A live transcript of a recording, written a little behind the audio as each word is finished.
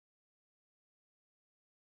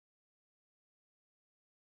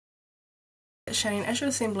Shane. As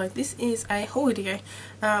you've seen below, this is a haul video,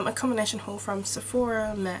 a combination haul from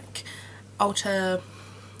Sephora, MAC, Ulta,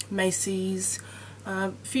 Macy's,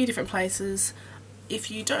 a few different places. If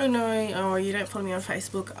you don't know or you don't follow me on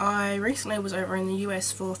Facebook, I recently was over in the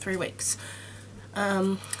US for 3 weeks.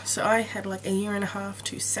 So I had like a year and a half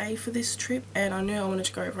to save for this trip, and I knew I wanted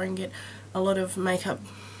to go over and get a lot of makeup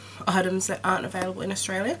items that aren't available in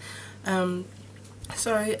Australia.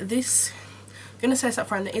 So this, I'm going to say this up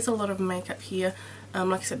front, there is a lot of makeup here.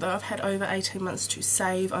 Like I said though, I've had over 18 months to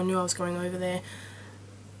save. I knew I was going over there,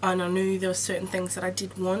 and I knew there were certain things that I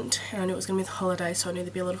did want, and I knew it was going to be the holiday, so I knew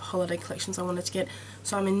there'd be a lot of holiday collections I wanted to get.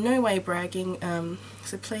 So I'm in no way bragging,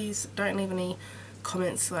 so please don't leave any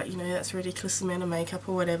comments like, you know, that's a ridiculous amount of makeup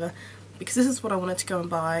or whatever, because this is what I wanted to go and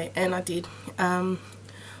buy, and I did.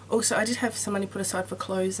 Also, I did have some money put aside for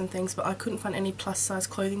clothes and things, but I couldn't find any plus size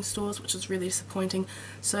clothing stores, which was really disappointing,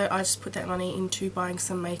 so I just put that money into buying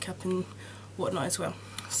some makeup and whatnot as well.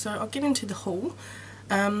 So I'll get into the haul.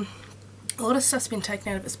 A lot of stuff's been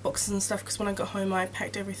taken out of its boxes and stuff, because when I got home I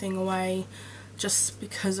packed everything away just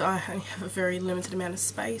because I only have a very limited amount of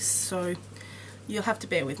space, so you'll have to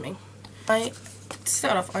bear with me. To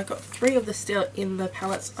start off, I got 3 of the Still in the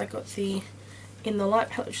palettes. I got the In the Light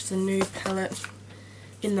palette, which is a nude palette,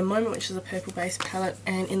 In the Moment, which is a purple based palette,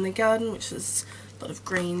 and In the Garden, which is a lot of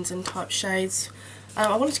greens and type shades.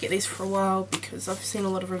 I wanted to get these for a while because I've seen a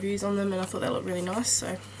lot of reviews on them and I thought they looked really nice,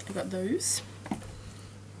 so I got those.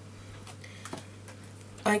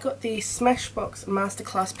 I got the Smashbox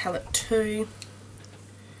Masterclass palette 2.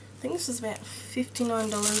 I think this was about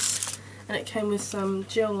 $59, and it came with some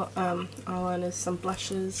gel eyeliners, some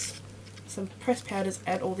blushes, some pressed powders,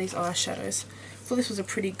 and all these eyeshadows. So this was a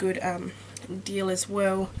pretty good deal as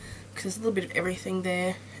well, because there's a little bit of everything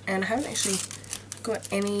there, and I haven't actually got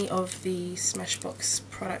any of the Smashbox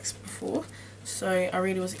products before, so I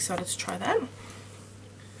really was excited to try that.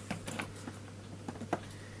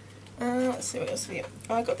 Let's see what else we get.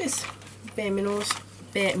 I got this Bare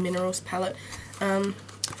Minerals palette.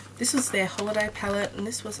 This was their holiday palette, and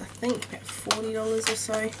this was, I think, about $40 or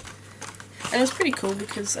so. And it was pretty cool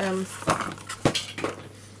because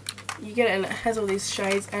you get it and it has all these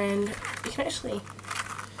shades, and you can actually,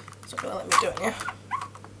 it's not gonna let me do it now.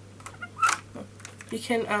 You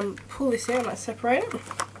can pull this out and like separate it.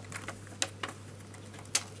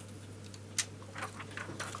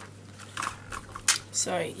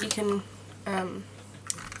 So you can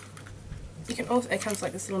also, it comes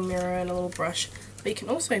like this little mirror and a little brush, but you can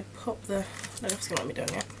also pop the, I don't know if it's going to let me do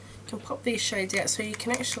it now, you can pop these shades out, so you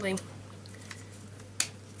can actually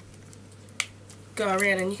go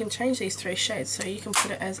around and you can change these 3 shades, so you can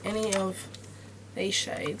put it as any of these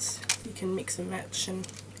shades. You can mix and match and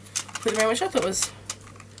put them around, which I thought was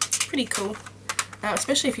pretty cool,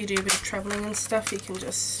 especially if you do a bit of travelling and stuff. You can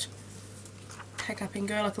just pack up and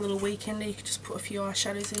go like a little weekender. You could just put a few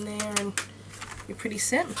eyeshadows in there and you're pretty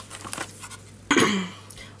set.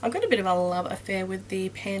 I've got a bit of a love affair with the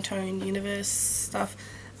Pantone Universe stuff,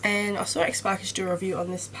 and I saw X Sparkers do a review on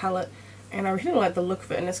this palette, and I really like the look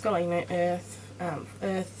of it, and it's got like, you know,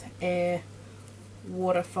 earth, air,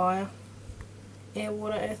 water, fire, air,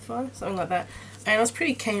 water, earth, fire, something like that, and I was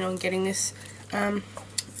pretty keen on getting this.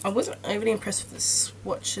 I wasn't overly impressed with the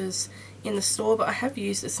swatches in the store, but I have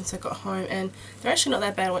used it since I got home, and they're actually not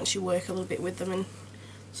that bad once you work a little bit with them, and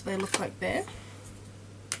so they look like that.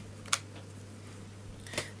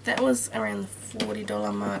 That was around the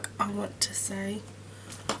 $40 mark, I want to say.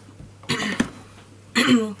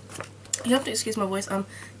 You have to excuse my voice, I'm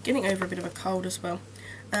getting over a bit of a cold as well.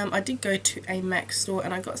 I did go to a MAC store,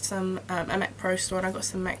 and I got some, a MAC Pro store, and I got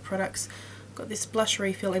some MAC products. Got this blush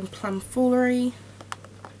refill in Plum Foolery,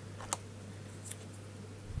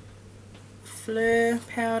 Fleur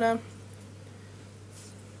powder,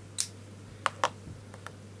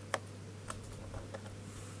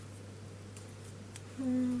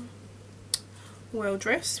 Well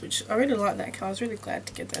Dressed, which I really like that colour. I was really glad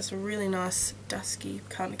to get that. It's a really nice dusky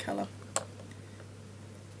kind of colour.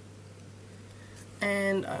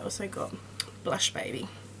 And I also got Blush Baby.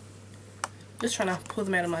 Just trying to pull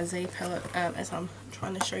them out of my Z palette as I'm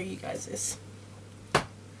trying to show you guys this.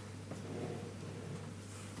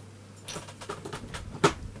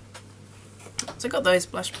 So I got those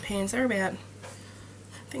blush pans. They're about,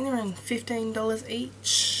 I think they're around $15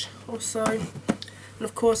 each or so. And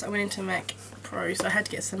of course I went into MAC Pro, so I had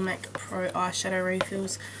to get some MAC Pro eyeshadow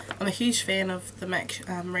refills. I'm a huge fan of the MAC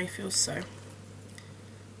refills, so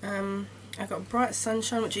I got Bright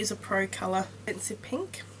Sunshine, which is a pro colour, Expensive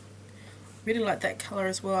Pink. Really like that colour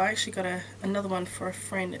as well. I actually got another one for a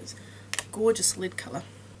friend. It's a gorgeous lid colour.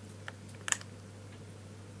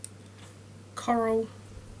 Coral,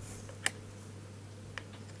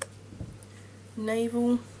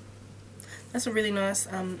 navel. That's a really nice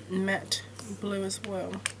matte blue as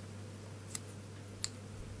well.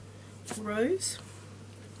 Rose.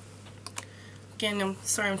 Again, I'm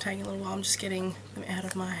sorry I'm taking a little while, I'm just getting them out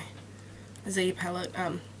of my Z palette.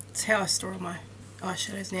 It's how I store all my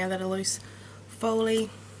eyeshadows now that are loose. Foley.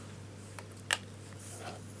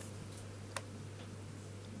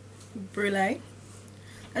 Brulee.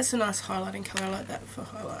 That's a nice highlighting colour, I like that for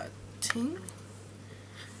highlighting.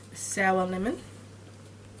 Sour Lemon.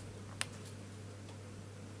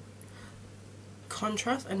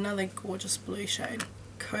 Contrast, another gorgeous blue shade.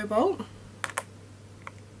 Cobalt.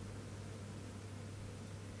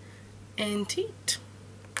 Antique.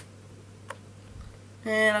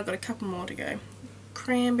 And I've got a couple more to go.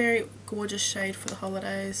 Cranberry, gorgeous shade for the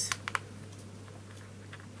holidays.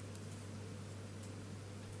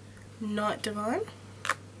 Night Divine.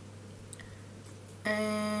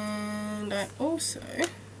 And I also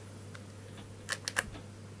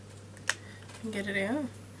can get it out.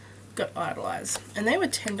 Got Idolize, and they were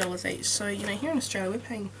 $10 each. So you know, here in Australia we're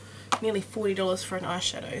paying nearly $40 for an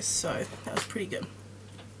eyeshadow, so that was pretty good.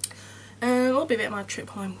 And a little bit about my trip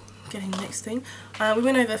home. Getting the next thing. We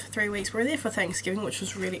went over for 3 weeks. We were there for Thanksgiving, which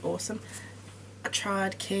was really awesome. I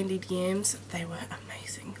tried candied yams. They were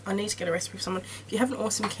amazing. I need to get a recipe for someone. If you have an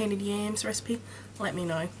awesome candied yams recipe, let me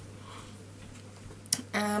know.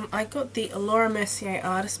 I got the Laura Mercier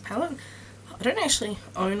Artist Palette. I don't actually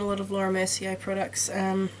own a lot of Laura Mercier products.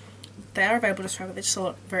 They are available in Australia, they're just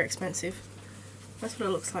very expensive. That's what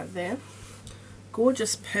it looks like there.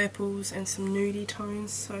 Gorgeous purples and some nudie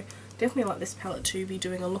tones, so definitely like this palette to be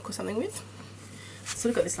doing a look or something with. Sort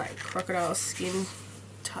of got this like crocodile skin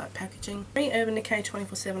type packaging. Urban Decay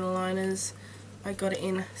 24/7 aligners. I got it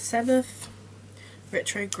in Sabbath,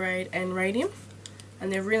 Retrograde and Radium,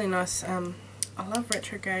 and they're really nice. I love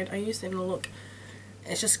Retrograde. I use it in a look.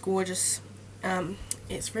 It's just gorgeous.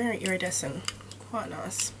 It's very iridescent, quite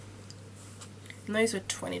nice. And those are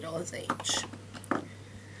 $20 each.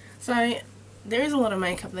 So there is a lot of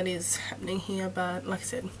makeup that is happening here, but like I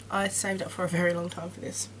said, I saved up for a very long time for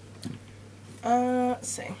this. Let's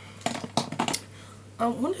see. I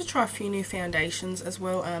wanted to try a few new foundations as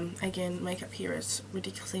well. Again, makeup here is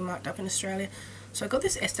ridiculously marked up in Australia. So I got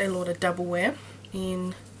this Estee Lauder Double Wear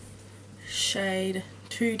in shade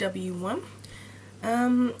 2W1.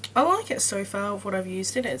 I like it so far of what I've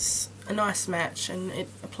used it. It's a nice match and it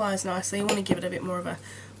applies nicely. I want to give it a bit more of a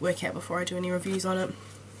workout before I do any reviews on it.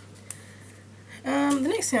 The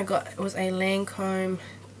next thing I got was a Lancome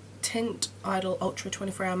Tint Idol Ultra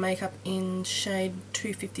 24-hour makeup in shade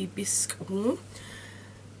 250 Bisque Warm.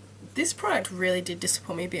 This product really did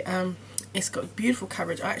disappoint me a bit. It's got beautiful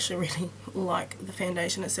coverage. I actually really like the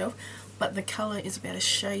foundation itself, but the colour is about a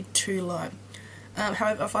shade too light.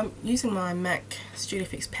 However, if I'm using my MAC Studio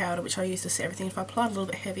Fix powder, which I use to set everything, if I apply it a little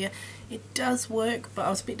bit heavier, it does work, but I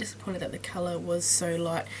was a bit disappointed that the colour was so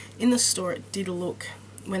light. In the store it did look,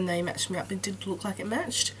 when they matched me up, it did look like it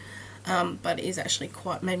matched, but it is actually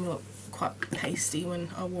made me look quite pasty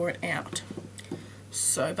when I wore it out.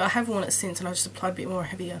 So, but I have worn it since and I just applied a bit more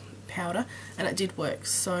heavier powder and it did work,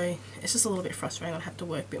 so it's just a little bit frustrating. I'll have to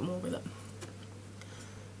work a bit more with it.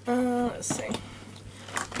 Let's see.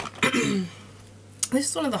 This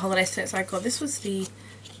is one of the holiday sets I got. This was the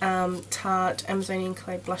Tarte Amazonian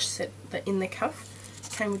Clay blush set, the In the Cuff.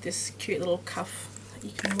 Came with this cute little cuff that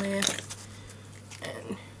you can wear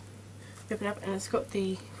and open up, and it's got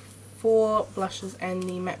the 4 blushes and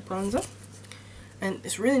the matte bronzer, and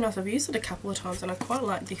it's really nice. I've used it a couple of times and I quite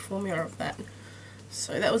like the formula of that,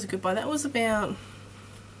 so that was a good buy. That was about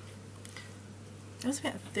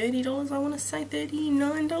 $30, I want to say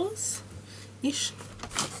 $39 ish.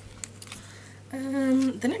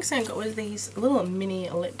 The next thing I got was these little mini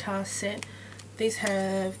lip tar set. These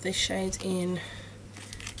have the shades in,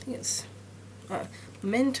 I think it's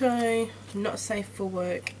Memento, Not Safe for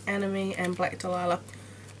Work, Anime, and Black Delilah.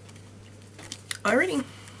 I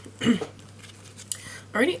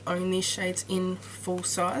already own these shades in full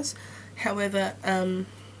size. However,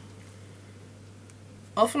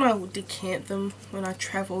 often I will decant them when I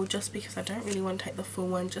travel, just because I don't really want to take the full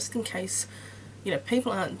one, just in case, you know,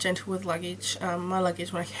 people aren't gentle with luggage. My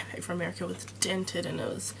luggage when I came back from America was dented and it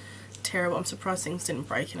was terrible. I'm surprised things didn't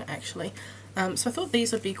break in it actually. So I thought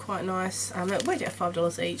these would be quite nice. It worked out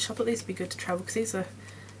 $5 each. I thought these would be good to travel because these are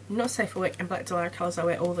Not Safe for Work and Black Delilah colours I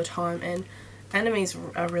wear all the time, and Anime's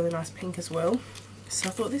a really nice pink as well. So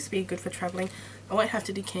I thought this would be good for travelling. I won't have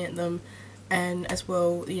to decant them, and as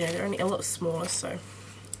well, you know, they're only a lot smaller, so I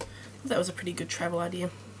thought that was a pretty good travel idea.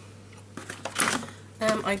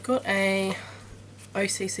 I got a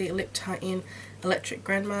OCC Lip Tint in Electric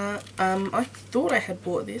Grandma. I thought I had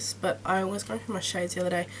bought this, but I was going through my shades the other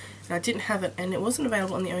day and I didn't have it, and it wasn't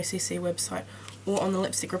available on the OCC website or on the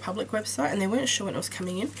Lipstick Republic website, and they weren't sure when it was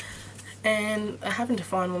coming in, and I happened to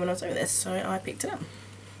find one when I was over there, so I picked it up.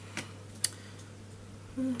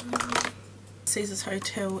 Caesar's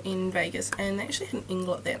Hotel in Vegas, and they actually had an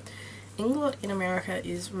Inglot there. Inglot in America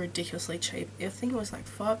is ridiculously cheap. I think it was like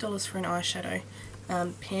 $5 for an eyeshadow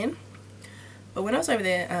pen. But when I was over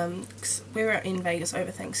there, we were in Vegas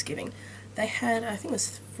over Thanksgiving, they had, I think it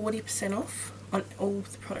was 40% off on all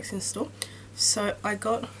the products in store. So I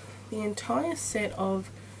got the entire set of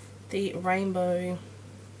the rainbow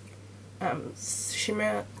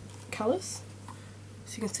shimmer colours.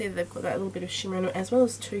 So you can see that they've got that little bit of shimmer in it, as well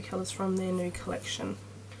as 2 colours from their new collection.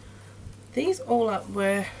 These all up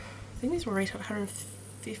were, I think these were retailed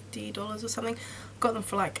 $150 or something. Got them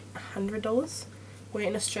for like $100. Where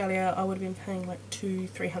in Australia I would have been paying like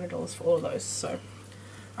 $200–300 for all of those, so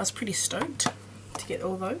I was pretty stoked to get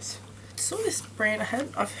all those. I saw this brand,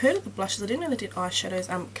 I've heard of the blushes, I didn't know they did eyeshadows,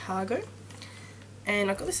 Cargo, and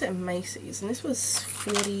I got this at Macy's, and this was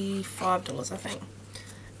 $45 I think.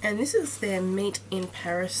 And this is their Meet in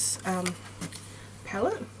Paris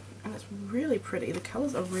palette, and it's really pretty. The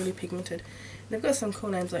colours are really pigmented. They've got some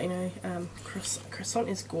cool names like, you know, Croissant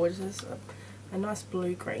is gorgeous, a nice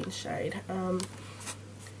blue-green shade.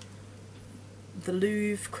 The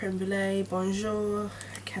Louvre, Creme Brulee, Bonjour,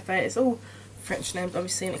 Cafe, it's all French names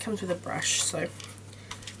obviously, and it comes with a brush, so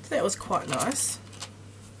that was quite nice.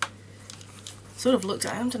 Sort of looked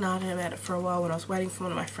at, I haven't denied about it for a while when I was waiting for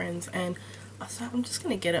one of my friends, and I thought I'm just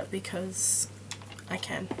going to get it because I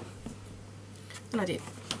can, and I did.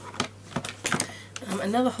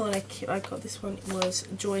 Another holiday kit I got, this one was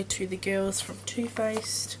Joy to the Girls from Too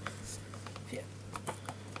Faced. Yeah,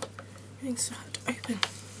 everything's so hard to open.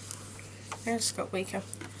 I just got weaker.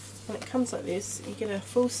 And it comes like this. You get a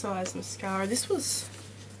full size mascara. This was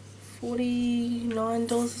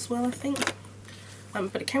 $49 as well, I think.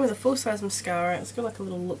 But it came with a full size mascara. It's got like a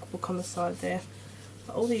little lookbook on the side there.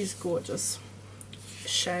 But all these gorgeous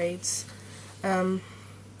shades.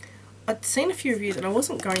 I'd seen a few reviews and I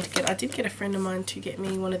wasn't going to get. I did get a friend of mine to get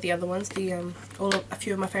me one of the other ones, the a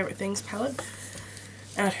few of my favourite things palette.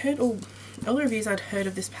 And I'd heard all the reviews I'd heard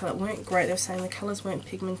of this palette weren't great. They were saying the colours weren't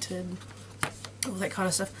pigmented, all that kind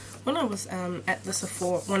of stuff. When I was at the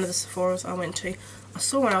Sephora, one of the Sephoras I went to, I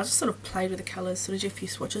saw one. I just sort of played with the colours, sort of did a few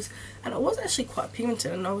swatches, and it was actually quite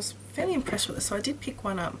pigmented, and I was fairly impressed with it. So I did pick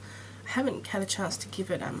one up. I haven't had a chance to give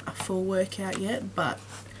it a full workout yet, but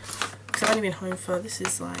because I've only been home for, this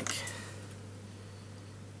is like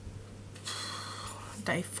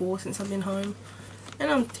day 4 since I've been home, and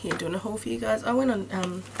I'm here doing a haul for you guys. I went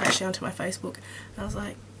on actually onto my Facebook, and I was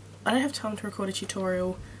like, I don't have time to record a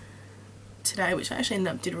tutorial today, which I actually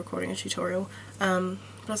ended up recording a tutorial, but I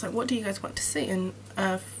was like, what do you guys want to see? And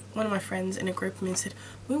one of my friends in a group of me said,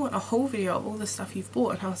 we want a whole video of all the stuff you've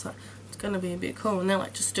bought, and I was like, it's gonna be a bit cool, and they're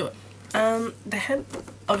like, just do it. They had,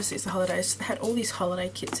 obviously it's the holidays, they had all these holiday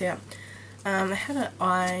kits out. They had an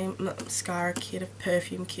eye mascara kit, a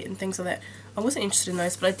perfume kit and things like that. I wasn't interested in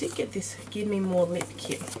those, but I did get this Give Me More lip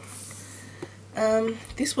kit.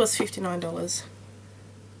 This was $59,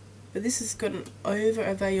 but this has got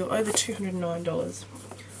a value of over $209.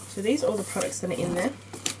 So these are all the products that are in there.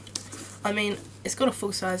 I mean, it's got a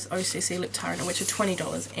full-size OCC lip tint in it, which are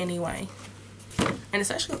 $20 anyway. And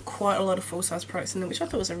it's actually got quite a lot of full-size products in there, which I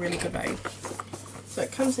thought was a really good value. So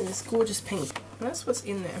it comes in this gorgeous pink, and that's what's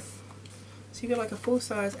in there. So you've got like a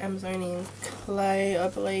full-size Amazonian clay, I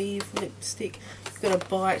believe, lipstick. You've got a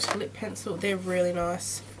Bite lip pencil, they're really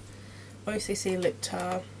nice. OCC lip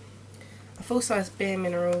tar, a full-size Bare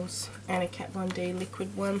Minerals, and a Kat Von D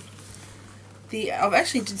liquid one. I've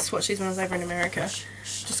actually did swatch these when I was over in America,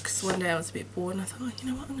 just because one day I was a bit bored and I thought, oh, you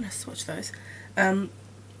know what, I'm going to swatch those.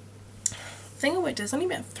 Thing I worked, there's only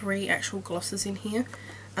about 3 actual glosses in here.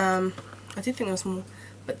 I did think there was more.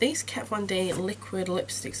 But these Kat Von D liquid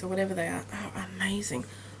lipsticks, or whatever they are amazing.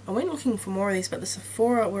 I went looking for more of these, but the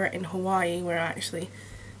Sephora we're in Hawaii, where I actually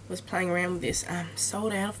was playing around with this,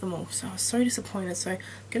 sold out of them all. So I was so disappointed. So I'm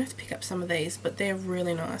going to have to pick up some of these, but they're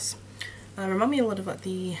really nice. Remind me a lot of like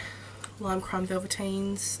the Lime Crime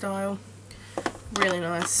Velveteen style. Really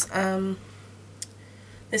nice.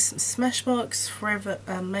 There's some Smashbox, Forever,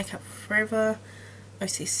 Makeup Forever,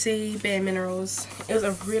 OCC, Bare Minerals. It was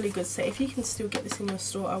a really good set. If you can still get this in your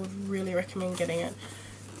store, I would really recommend getting it.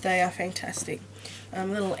 They are fantastic.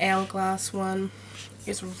 Little Hourglass one.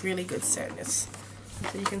 It's a really good set.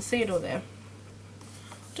 So you can see it all there.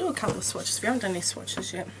 I'll do a couple of swatches. We haven't done any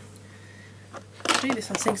swatches yet. I'll do this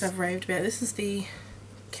one, things I've raved about. This is the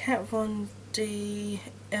Kat Von the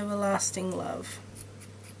Everlasting Love.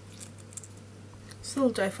 It's a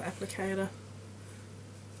little doe for applicator.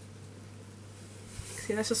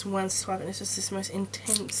 See, that's just one swipe and it's just this most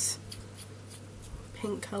intense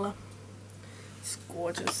pink colour. It's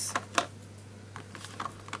gorgeous.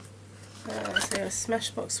 So a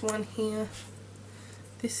Smashbox one here.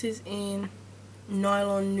 This is in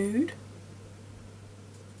Nylon Nude.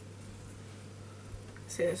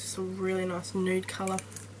 See, it's just a really nice nude colour.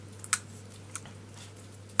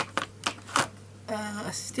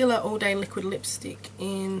 A Stila All Day Liquid Lipstick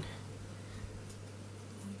in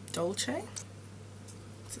Dolce.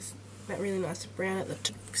 It's just that really nice brown at the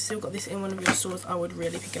top. If you've still got this in one of your stores, I would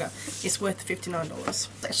really pick it up. It's worth $59. It's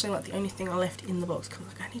actually like the only thing I left in the box because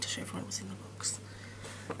like, I need to show everyone what's in the box.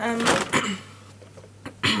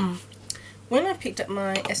 When I picked up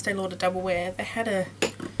my Estee Lauder Double Wear, they had a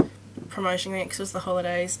promotion there because it was the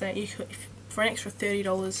holidays that you could, for an extra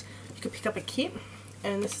 $30 you could pick up a kit,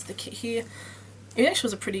 and this is the kit here. It actually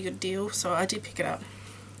was a pretty good deal, so I did pick it up.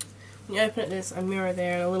 When you open it, there's a mirror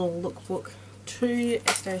there and a little lookbook, 2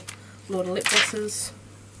 Estee Lauder lip glosses.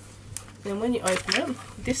 Then when you open it,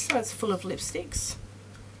 this side's full of lipsticks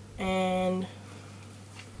and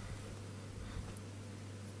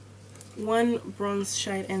 1 bronze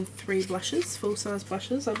shade and 3 blushes, full size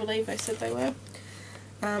blushes I believe they said they were.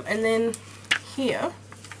 And then here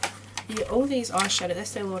you get all these eyeshadows,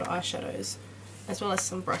 Estee Lauder eyeshadows, as well as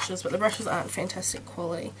some brushes, but the brushes aren't fantastic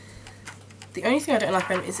quality. The only thing I don't like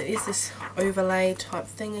about them is it is this overlay type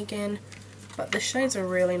thing again, but the shades are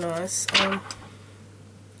really nice.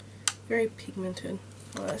 Very pigmented.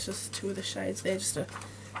 Well, that's just 2 of the shades there, just a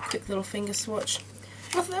quick little finger swatch.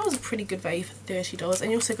 I thought that was a pretty good value for $30,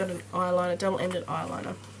 and you also got an eyeliner, double-ended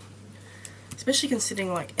eyeliner. Especially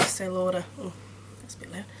considering like Estee Lauder, oh, that's a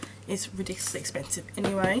bit loud, it's ridiculously expensive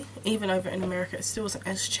anyway. Even over in America, it still wasn't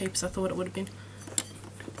as cheap as I thought it would have been.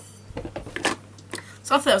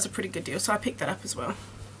 So I thought that was a pretty good deal, so I picked that up as well.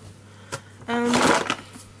 I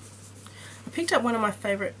picked up one of my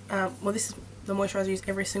favourite, well this is the moisturiser I use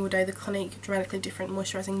every single day, the Clinique Dramatically Different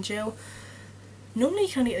Moisturising Gel. Normally you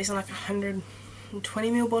can only get these in like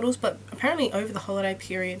 120ml bottles, but apparently over the holiday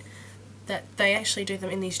period that they actually do them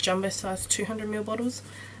in these jumbo size 200ml bottles.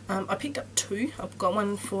 I picked up 2. I've got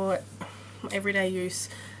one for everyday use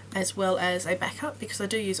as well as a backup because I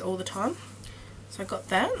do use it all the time. So I got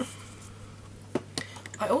that.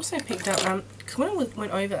 I also picked up, because when I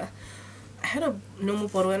went over, I had a normal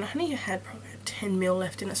bottle and I only had probably 10ml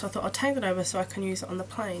left in it, so I thought I'll take that over so I can use it on the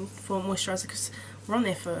plane for moisturiser because we're on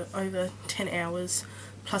there for over 10 hours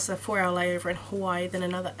plus a 4-hour layover in Hawaii, then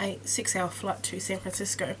another 6-hour flight to San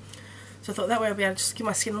Francisco. So I thought that way I'll be able to just give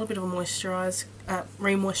my skin a little bit of a moisturise,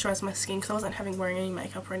 re-moisturise my skin because I wasn't wearing any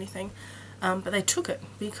makeup or anything. But they took it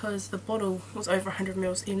because the bottle was over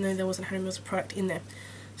 100ml even though there wasn't 100ml of product in there.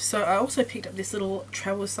 So I also picked up this little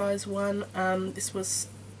travel size one. This was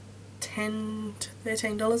 $10 to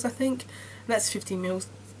 $13 I think, and that's 50ml.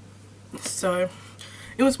 So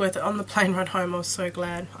it was worth it. On the plane ride home I was so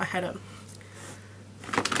glad I had it.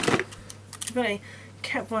 I've got a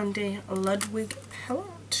Kat Von D Ludwig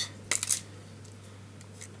palette,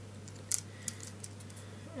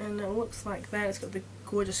 and it looks like that. It's got the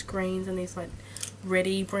gorgeous greens and these like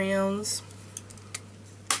reddy browns.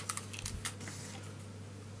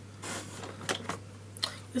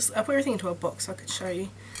 I put everything into a box so I could show you.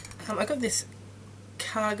 I got this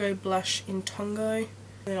Cargo Blush in Tongo.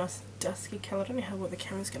 Really nice dusky colour. I don't know how well the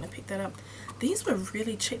camera's going to pick that up. These were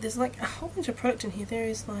really cheap. There's like a whole bunch of product in here. There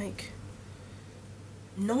is like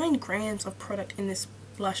 9 grams of product in this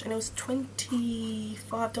blush and it was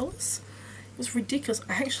 $25. It was ridiculous.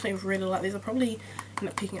 I actually really like these. I'll probably end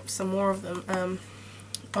up picking up some more of them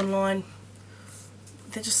online.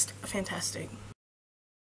 They're just fantastic.